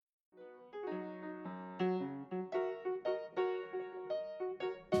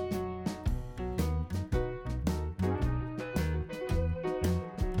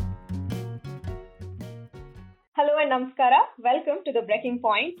Hello and namaskara. Welcome to the Brekking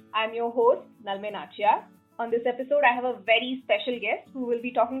Point. I'm your host, Nalme Nachia. On this episode, I have a very special guest who will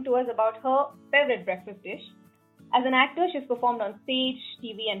be talking to us about her favorite breakfast dish. As an actor, she's performed on stage,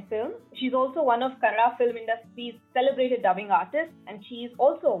 TV and film. She's also one of Kannada film industry's celebrated dubbing artists, and she's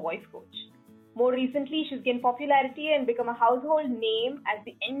also a voice coach. More recently, she's gained popularity and become a household name as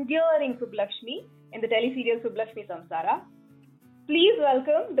the endearing Subbulakshmi in the teleserial Subbulakshmi Samsara. Please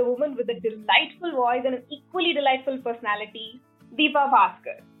welcome the woman with a delightful voice and an equally delightful personality, Deepa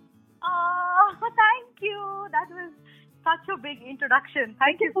Bhaskar. Oh, thank you. That was such a big introduction.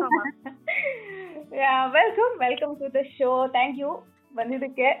 Thank you so much. Yeah, welcome to the show. Thank you,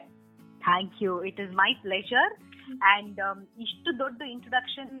 Bandidukke. Thank you. It is my pleasure. And ishtu doddu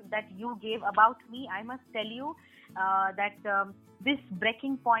introduction that you gave about me, I must tell you that this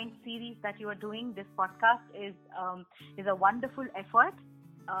Brekking Point series that you are doing, this podcast is a wonderful effort.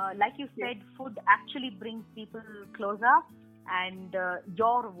 Like you said, food actually brings people closer, and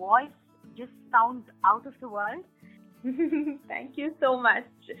your voice just sounds out of the world. Thank you so much.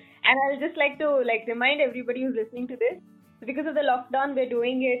 And I'll just like to remind everybody who's listening to this, because of the lockdown, we're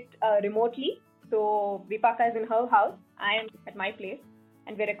doing it remotely. So Vipaka is in her house, I am at my place,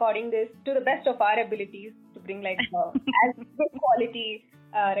 and we're recording this to the best of our abilities to bring as good quality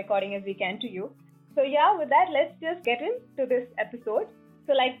recording as we can to you. So yeah, with that, let's just get into this episode.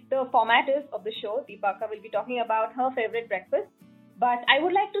 So the format is of the show, Deepaka will be talking about her favorite breakfast. But I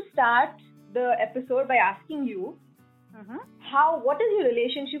would like to start the episode by asking you, what is your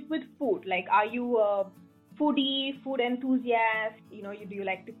relationship with food? Are you a foodie, food enthusiast? Do you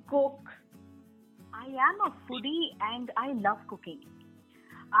like to cook? I am a foodie and I love cooking.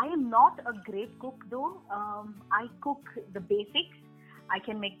 I am not a great cook though. I cook the basics. I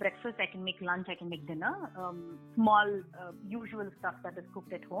can make breakfast, I can make lunch, I can make dinner. Small, usual stuff that is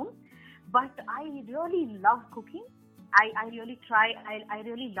cooked at home. But I really love cooking. I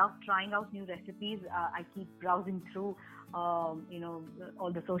really love trying out new recipes. I keep browsing through, all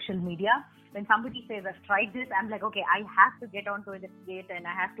the social media. When somebody says, I've tried this, I'm like, okay, I have to get onto it and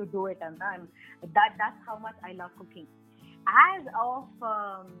I have to do it. And that's how much I love cooking. As of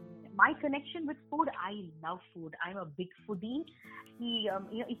my connection with food, I love food. I'm a big foodie.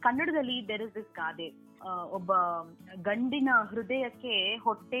 ಈ ಕನ್ನಡದಲ್ಲಿ there is this ಗಾದೆ, ಒಬ್ಬ ಗಂಡಿನ ಹೃದಯಕ್ಕೆ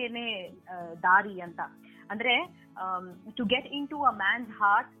ಹೊಟ್ಟೆನೇ ದಾರಿ ಅಂತ. ಅಂದ್ರೆ to get into a man's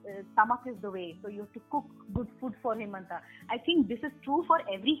heart, stomach is the way. So you have to cook good food for him anta. I think this is true for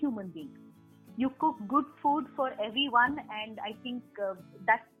every human being. You cook good food for everyone, and I think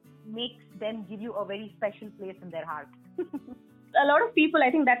that makes them give you a very special place in their heart. A lot of people,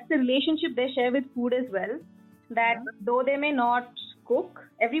 I think that's the relationship they share with food as well. That though they may not cook,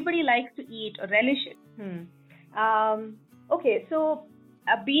 everybody likes to eat or relish it. Okay, so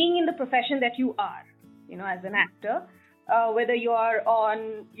being in the profession that you are, as an actor, whether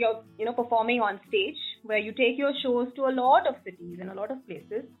you're performing on stage, where you take your shows to a lot of cities and a lot of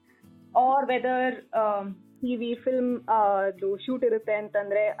places, or whether TV, film, do shoot irutte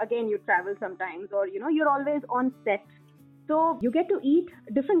antandre, again you travel sometimes, or you're always on set. So you get to eat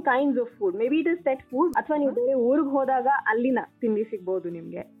different kinds of food. Maybe it is set food, athwa ನೀವು ಬೇರೆ ಊರಿಗೆ ಹೋದಾಗ ಅಲ್ಲಿನ ತಿಂಡಿ ಸಿಗಬಹುದು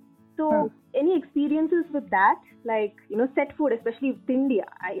ನಿಮಗೆ. So any experiences with that, set food, especially tindi?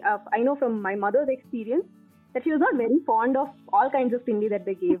 I know from my mother's experience that she was not very fond of all kinds of tindi that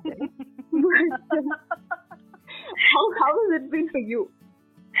they gave there. How has it been for you?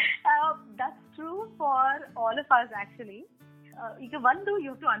 That's true for all of us actually. You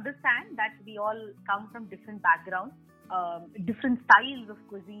have to understand that we all come from different backgrounds, different styles of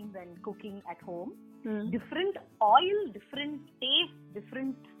cuisines and cooking at home, different oil, different taste,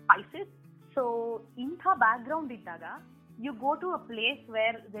 different spices. So in the background iddaga, you go to a place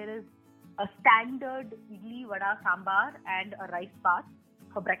where there is a standard idli, vada, sambar and a rice bath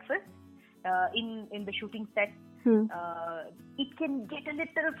for breakfast in the shooting set. It can get a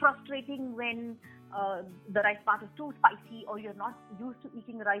little frustrating when the rice bath is too spicy, or you're not used to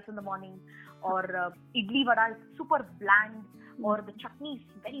eating rice in the morning, or idli vada is super bland, or the chutney is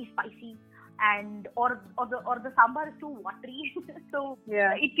very spicy, and or the sambar is too watery. So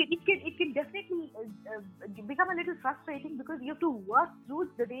it can definitely become a little frustrating, because you have to work through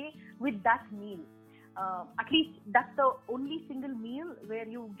the day with that meal. At least that's the only single meal where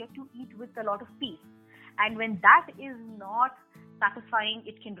you get to eat with a lot of peace. And when that is not satisfying,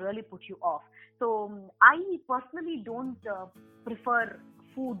 it can really put you off. So I personally don't prefer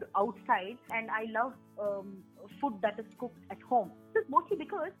food outside, and I love food that is cooked at home. This is mostly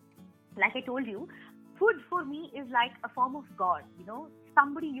because, like I told you, food for me is like a form of God,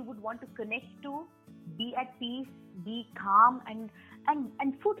 somebody you would want to connect to, be at peace, be calm, and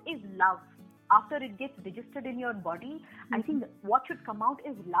food is love. after it gets digested in your body, I think what should come out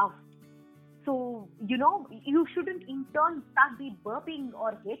is love. So, you shouldn't in turn start be burping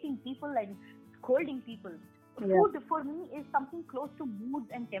or hating people and scolding people. Food for me is something close to moods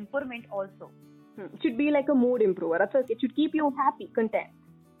and temperament also. It should be like a mood improver. It should keep you happy, content.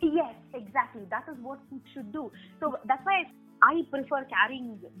 Yes, exactly. That is what food should do. So that's why I prefer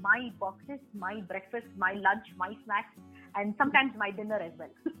carrying my boxes, my breakfast, my lunch, my snacks, and sometimes my dinner as well.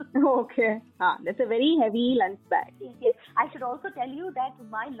 Okay. That's a very heavy lunch bag. Yes. I should also tell you that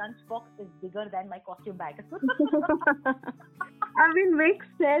my lunch box is bigger than my costume bag. Makes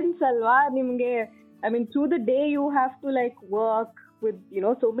sense, Alva. Through the day you have to work with,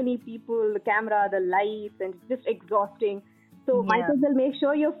 so many people, the camera, the lights, and it's just exhausting. So might as well make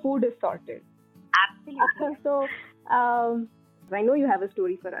sure your food is sorted. Absolutely. So I know you have a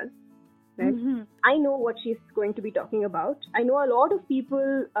story for us. Right? Mm-hmm. I know what she's going to be talking about. I know a lot of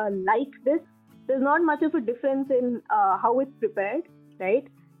people like this. There's not much of a difference in how it's prepared, right?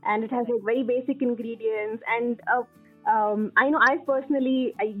 And it has very basic ingredients. And I know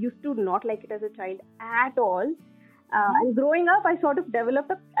I used to not like it as a child at all. And growing up, I sort of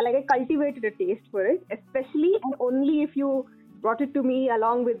developed I cultivated a taste for it, especially and only if you brought it to me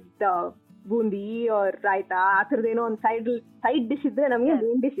along with the bundi or raita, on side dish idre namage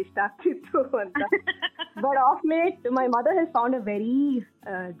main dish ishta agtittu anta. But of late, my mother has found a very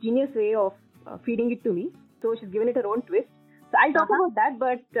genius way of feeding it to me. So she's given it her own twist. So I'll talk about that,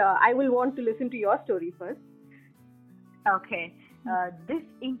 but I will want to listen to your story first. Okay. This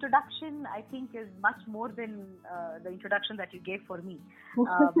introduction, I think, is much more than the introduction that you gave for me.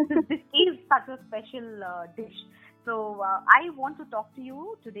 Because this is such a special dish. So, I want to talk to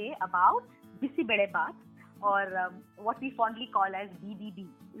you today about Bisibelebath, or what we fondly call as BBB.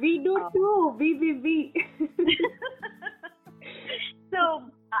 We do too, BBB. So,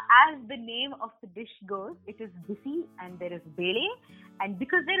 as the name of the dish goes, it is bisi and there is bele, and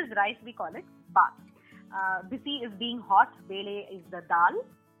because there is rice, we call it bath. Bisi is being hot, bele is the dal,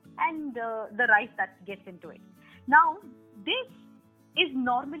 and the rice that gets into it. Now, this is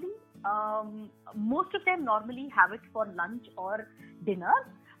normally, most of them normally have it for lunch or dinner,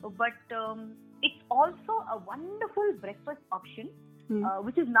 but it's also a wonderful breakfast option,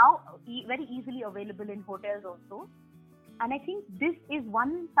 which is now very easily available in hotels also. And I think this is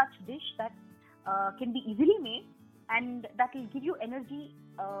one such dish that can be easily made, and that will give you energy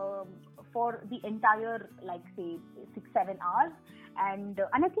for the entire, say, 6-7 hours. And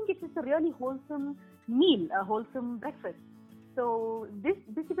I think it is a really wholesome meal, a wholesome breakfast. So this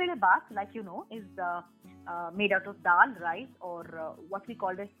Bisibelebath, is made out of dal, rice, or what we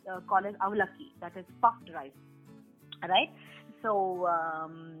call as avlaki, that is puffed rice, right? So,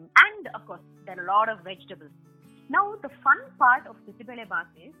 and of course, there are a lot of vegetables. Now, the fun part of Bisibelebath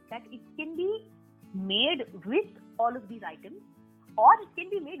is that it can be made with all of these items, or it can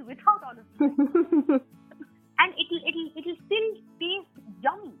be made without all of these items. And it'll still taste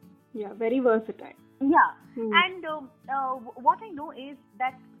yummy. Yeah, very versatile. Yeah. And what I know is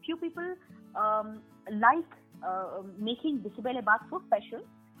that few people like making Bisibelebath so special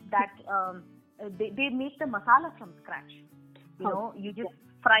that they make the masala from scratch. You just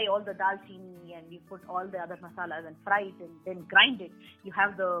fry all the dalchini and you put all the other masalas and fry it and then grind it. You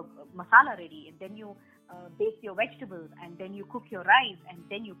have the masala ready, and then you bake your vegetables, and then you cook your rice, and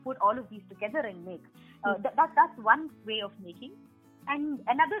then you put all of these together and make. That's one way of making. And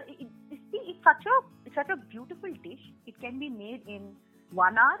another, it's such a beautiful dish. It can be made in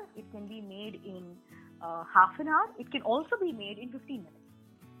 1 hour. It can be made in half an hour. It can also be made in 15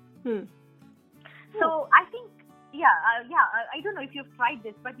 minutes. So I think, I don't know if you've tried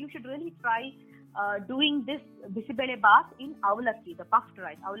this, but you should really try doing this Bisibelebath in avlaki, the puffed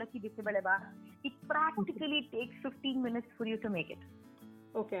rice, avlaki Bisibelebath. It practically takes 15 minutes for you to make it.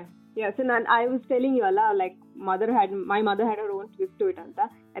 Okay. Yeah, so I was telling you, Allah, my mother had her own twist to it, Anta.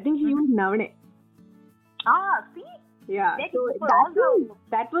 I think she used navane. See? Yeah. So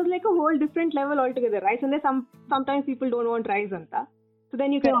that was like a whole different level altogether, right? And sometimes people don't want rice, Anta. So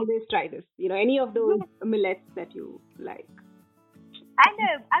then you can always try this. Any of those millets that you like.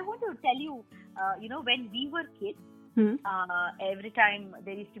 And I want to tell you, when we were kids, every time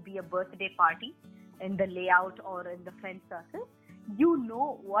there used to be a birthday party in the layout or in the friend circle, you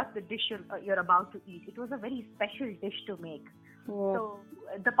know what the dish you're about to eat. It was a very special dish to make. Oh. So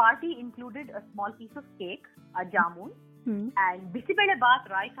the party included a small piece of cake, a jamun, and Bisibelebath,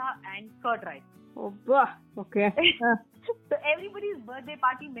 raita, and curd rice. Oh, okay. So everybody's birthday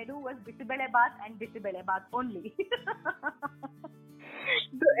party menu was Bisibelebath and Bisibelebath only.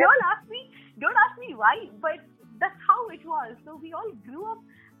 Don't ask me why, but that's how it was. So we all grew up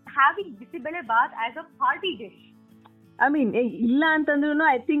having Bisibelebath as a party dish. I mean, illa antandru,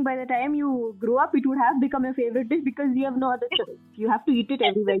 I think by the time you grow up, it would have become your favorite dish because you have no other choice. You have to eat it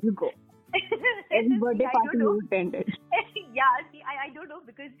everywhere you go. Every birthday party you attended. Yeah, see, I don't know,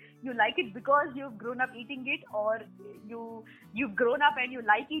 because you like it because you've grown up eating it, or you've grown up and you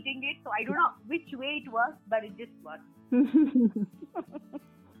like eating it. So I don't know which way it was, but it just works.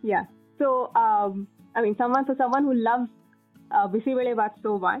 Yeah. So, I mean, someone who loves Bisibelebath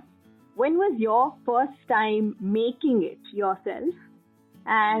so much, when was your first time making it yourself,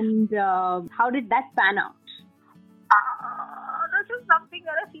 and how did that pan out? This is something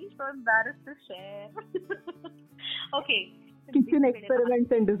that I feel so embarrassed to share. Okay. Kitchen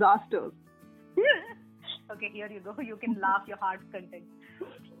experiments and disasters. Okay, here you go. You can laugh your heart's content.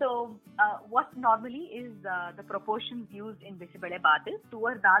 So, what normally is the proportions used in Bisibelebath is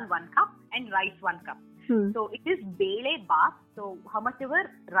tuar dal 1 cup and rice 1 cup. So, it is bele bath. So, how much ever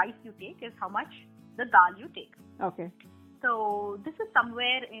rice you take is how much the dal you take. Okay. So, this is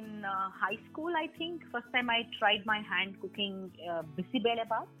somewhere in high school, I think. First time I tried my hand cooking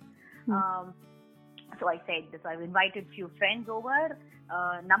Bisibelebath. So, I said this. I've invited few friends over.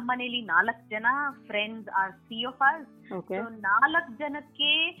 ನಮ್ಮ ಮನೇಲಿ 4 ಜನ, friends are 3 of us. Okay. So 4 ಜನಕ್ಕೆ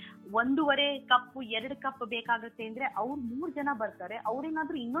 1.5 cup 2 cup ಬೇಕಾಗುತ್ತೆ ಅಂದ್ರೆ ಅವ್ರು 3 ಜನ ಬರ್ತಾರೆ.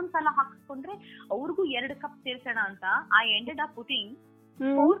 ಅವ್ರೇನಾದ್ರೂ ಇನ್ನೊಂದ್ಸಲ ಹಾಕಿಸ್ಕೊಂಡ್ರೆ ಅವ್ರಿಗೂ 2 ಕಪ್ ಸೇರ್ಸೋಣ ಅಂತ I ended up putting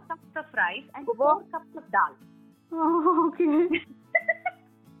 4 cups of rice and 4 cups of dal. Oh, okay.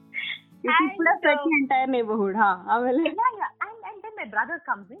 You should have fed the entire neighborhood, huh? Yeah. And then my brother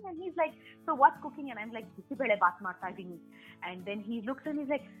comes in and he's like, so what's cooking? And I'm like, Bisibelebath ಮಾಡ್ತಾ ಇದೀನಿ. And then he looks and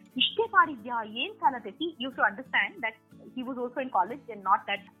he's like, ಇಷ್ಟೇ ಮಾಡಿದ್ಯಾ, ಏನ್ ಸಾಲತ್ತೆ? You have to understand that he was also in college and not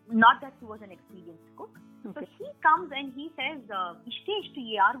that he was an experienced cook. Okay. So he comes and he says, ಇಷ್ಟೇ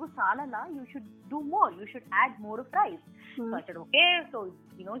ಯಾರಿಗೂ ಸಾಲಲ್ಲ, you should do more, you should add more of rice. So I said, okay. So,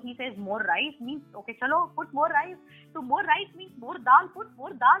 he says more rice means, okay, chalo, put more rice. So more rice means more dal, put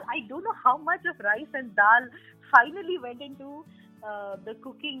more dal. I don't know how much of rice and dal finally went into the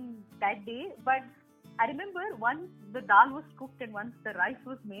cooking that day. But I remember once the dal was cooked and once the rice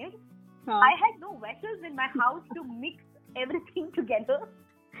was made, I had no vessels in my house to mix everything together.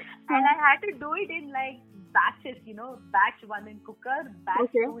 And I had to do it in like batches, batch 1 in cooker,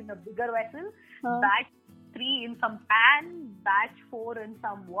 batch 2 in a bigger vessel, batch 3 in some pan, batch 4 in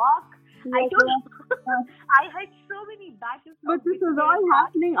some wok. I don't know. I had so many batches. But this was all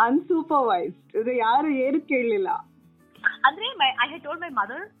happening unsupervised. ಯಾರು ಏನು ಕೇಳಲಿಲ್ಲ. Andre, I had told my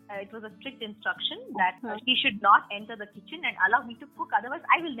mother, it was a strict instruction that she should not enter the kitchen and allow me to cook, otherwise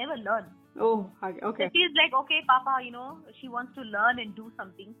I will never learn. Oh, okay. So she's like, okay, Papa, she wants to learn and do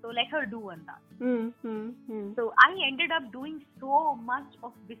something, so let her do and that. So I ended up doing so much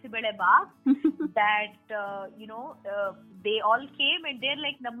of Bisibelebath that, they all came and they're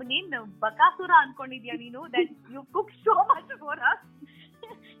like, Namma name Bakasura ankondidya, that you cook so much for us.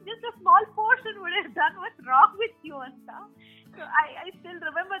 Just a small portion would have done. What's wrong with you and stuff? So I still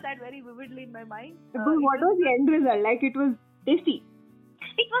remember that very vividly in my mind. But what was the end result? Like, it was tasty?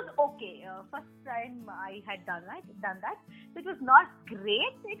 It was okay. First time I had done that. So it was not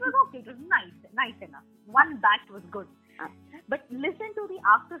great. It was okay. It was nice enough. One batch was good. But listen to the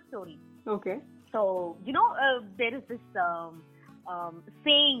after story. Okay. So, there is this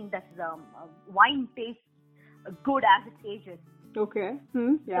saying that wine tastes good as it ages. Okay.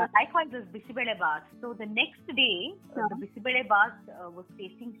 Yeah. So likewise was Bisibelebath. So the next day, the Bisibelebath was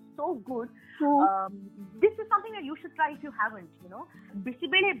tasting so good. This is something that you should try if you haven't.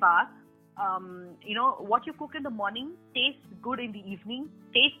 Bisibelebath, what you cook in the morning tastes good in the evening,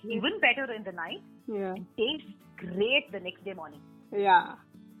 tastes even better in the night, and tastes great the next day morning. Yeah.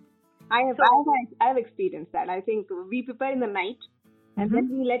 I have experienced that. I think we prepare in the night and then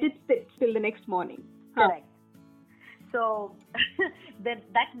we let it sit till the next morning. Correct. So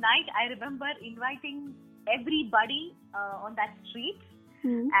that night I remember inviting everybody on that street,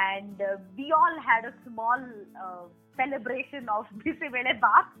 and we all had a small celebration of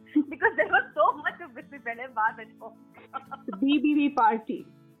Bisibelebath because there was so much of Bisibelebath at home. The BBB party.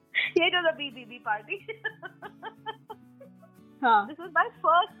 It was a BBB party. This was my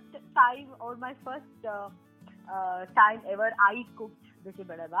first time ever I cooked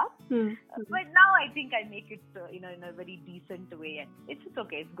Bisibelebath. But now I think I make it in a very decent way, and it's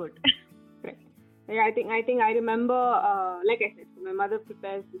okay, it's good. Right. Yeah, I think I remember, like I said, my mother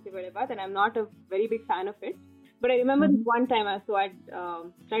prepares Bisibelebath and I'm not a very big fan of it. But I remember this one time, so I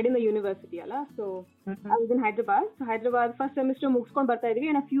tried in the university, so I was in Hyderabad. So Hyderabad, first semester mugiskond barta idvi,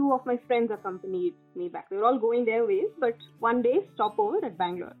 and a few of my friends accompanied me back. They were all going their ways, but one day stopover at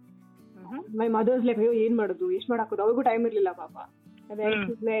Bangalore. My mother was like, "Ayo, ಏನು ಮಾಡೋದು, ಎಷ್ಟು ಮಾಡಾಕೋದು?" ಅವಳಿಗೂ time ಇರಲಿಲ್ಲ ಪಾಪ. And then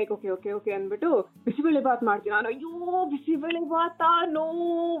she's like, okay, ಅಂದ್ಬಿಟ್ಟು ಬಿಸಿಬೇಳೆಬಾತ್ ಮಾಡ್ತೀನಿ. ನಾನು ಅಯ್ಯೋ bisibelebath no,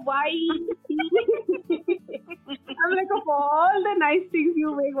 why? I'm like, of all the nice things you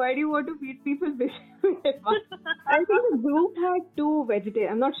make, why do you want to feed people bisibelebath? I think the group had 2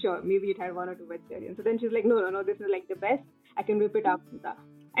 vegetarians. I'm not sure, maybe it had 1 or 2 vegetarians. So then she's like, no, this is like the best, I can whip it up.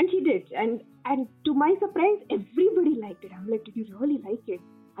 And she did, and to my surprise, everybody liked it. I'm like, did you really like it?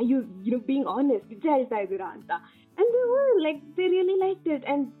 Are you being honest? And they were like, they really liked it.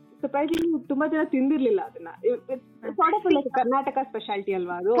 And surprisingly, ತುಂಬಾ ಜನ ತಿಂದಿರ್ಲಿಲ್ಲ ಅದನ್ನ. It's sort of like a Karnataka specialty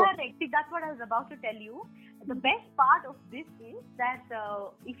alva adu. Correct. See, that's what I was about to tell you. The best part of this is that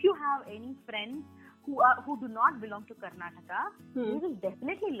if you have any friends who do not belong to Karnataka, they will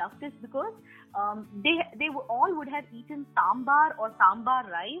definitely love this, because they all would have eaten sambar or sambar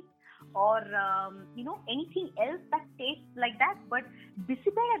rice or anything else that tastes like that. But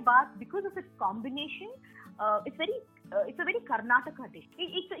Bisibelebath, because of its combination, it's a very Karnataka dish.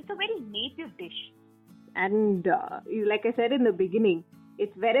 It's a very native dish. And like I said in the beginning,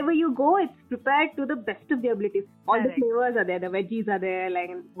 it's wherever you go, it's prepared to the best of their abilities. All the flavors are there, the veggies are there,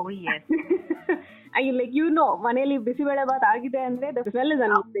 like. Oh yes. And like maneli bisibelebath agide andre the smell is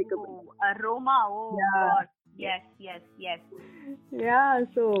unmistakable. Aroma, God. Yes. Yeah,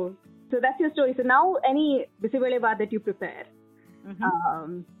 so that's your story. So now any bisibelebath that you prepare,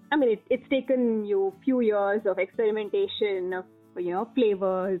 I mean, it's taken you few years of experimentation of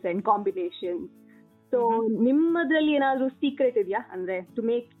flavors and combinations. So nimmadralli enadru secret idya andre to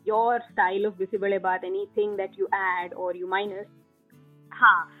make your style of bisibelebath, anything that you add or you minus?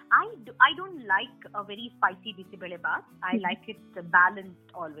 I don't like a very spicy bisibelebath. I like it balanced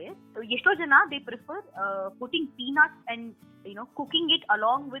always. So yeshto jana, they prefer putting peanuts and cooking it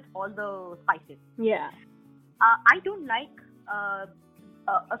along with all the spices. Yeah. I don't like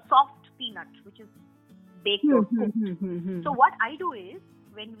a soft peanut which is baked or cooked. So what I do is,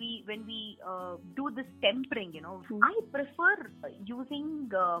 when we do this tempering, I prefer using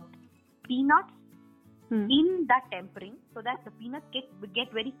peanuts in that tempering, so that the peanuts get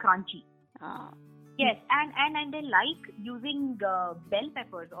very crunchy. Yes, and I like using bell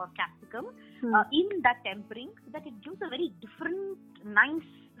peppers or capsicum in that tempering, so that it gives a very different,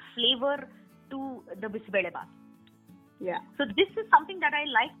 nice flavor to the bisibelebath. Yeah. So this is something that I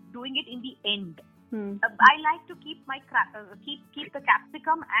like doing it in the end. I like to keep my keep the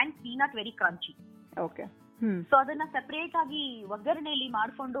capsicum and peanut very crunchy. Okay. So ಅದನ್ನ separate ಆಗಿ ಒಗ್ಗರಣೆಯಲ್ಲಿ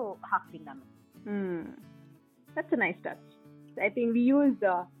ಮಾಡ್ಕೊಂಡು ಹಾಕ್ತೀನಿ ನಾನು. That's a nice touch. I think we use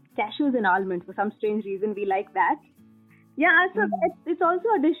cashews and almonds for some strange reason. We like that. Yeah, so it's also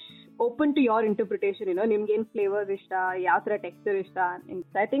a dish open to your interpretation. Nimge ಏನು flavors ಇಷ್ಟ, ಯಾವ ತರ texture ಇಷ್ಟ.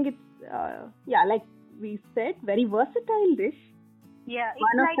 I think it's like we said, very versatile dish. Yeah, it's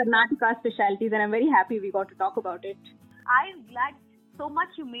one of Karnataka's specialties, and I'm very happy we got to talk about it. I'm glad so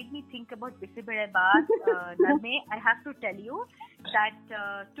much you made me think about Bisibelebath. Narme, I have to tell you that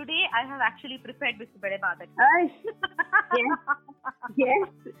today I have actually prepared Bisibelebath. Yes.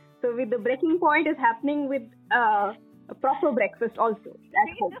 So with the Brekking Point is happening with a proper breakfast also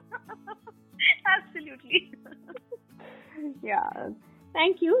at home. Absolutely. Yeah.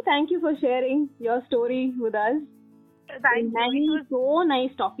 Thank you for sharing your story with us. Thank you. It was so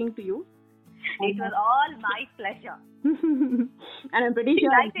nice talking to you. It was all my pleasure. And I'm pretty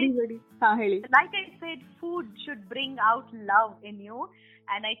sure everybody. Like I said, food should bring out love in you,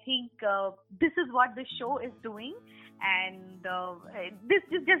 and I think this is what this show is doing. And this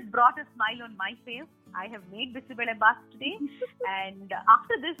just brought a smile on my face. I have made Bisibelebath today, and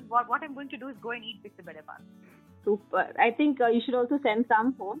after this, what I'm going to do is go and eat Bisibelebath. Super. I think you should also send some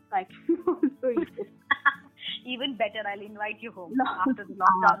home. So Even better, I'll invite you home after the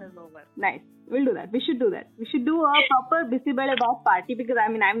lockdown is over. Nice. We'll do that. We should do that. We should do a proper Bisibelebath party, because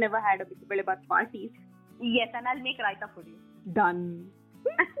I've never had a Bisibelebath party. Yes, and I'll make raita for you. Done.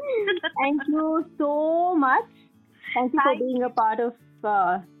 Thank you so much. Thank you for being a part of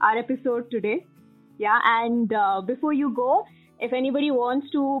our episode today. Yeah, and before you go, if anybody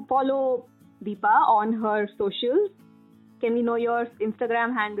wants to follow Deepa on her socials, can we know your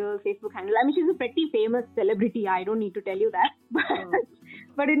Instagram handle, Facebook handle? I mean, she's a pretty famous celebrity. I don't need to tell you that.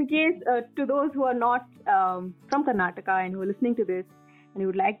 But in case, to those who are not from Karnataka and who are listening to this and who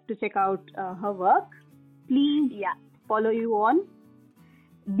would like to check out her work, please follow you on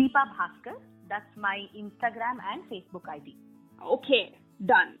Deepa Bhaskar. That's my Instagram and Facebook ID. Okay,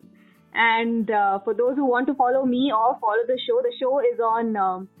 done. And for those who want to follow me or follow the show is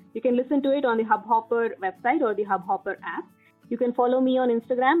on... you can listen to it on the Hubhopper website or the Hubhopper app. You can follow me on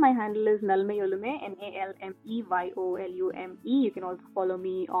Instagram. My handle is Nalmeyolume, Nalmeyyolume. You can also follow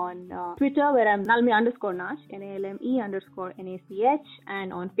me on Twitter, where I'm Nalme_Nash, Nalme_Nachh,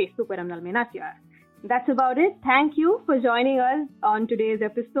 and on Facebook, where I'm Nalme Nachyar. That's about it. Thank you for joining us on today's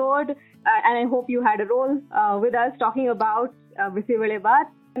episode, and I hope you had a role with us talking about Bisibelebath.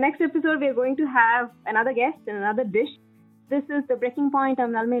 Next episode, we're going to have another guest and another dish. This is the Brekking Point.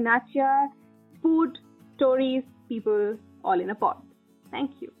 I'm Nalme Nachyar. Food, stories, people, all in a pot.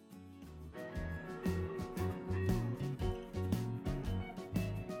 Thank you.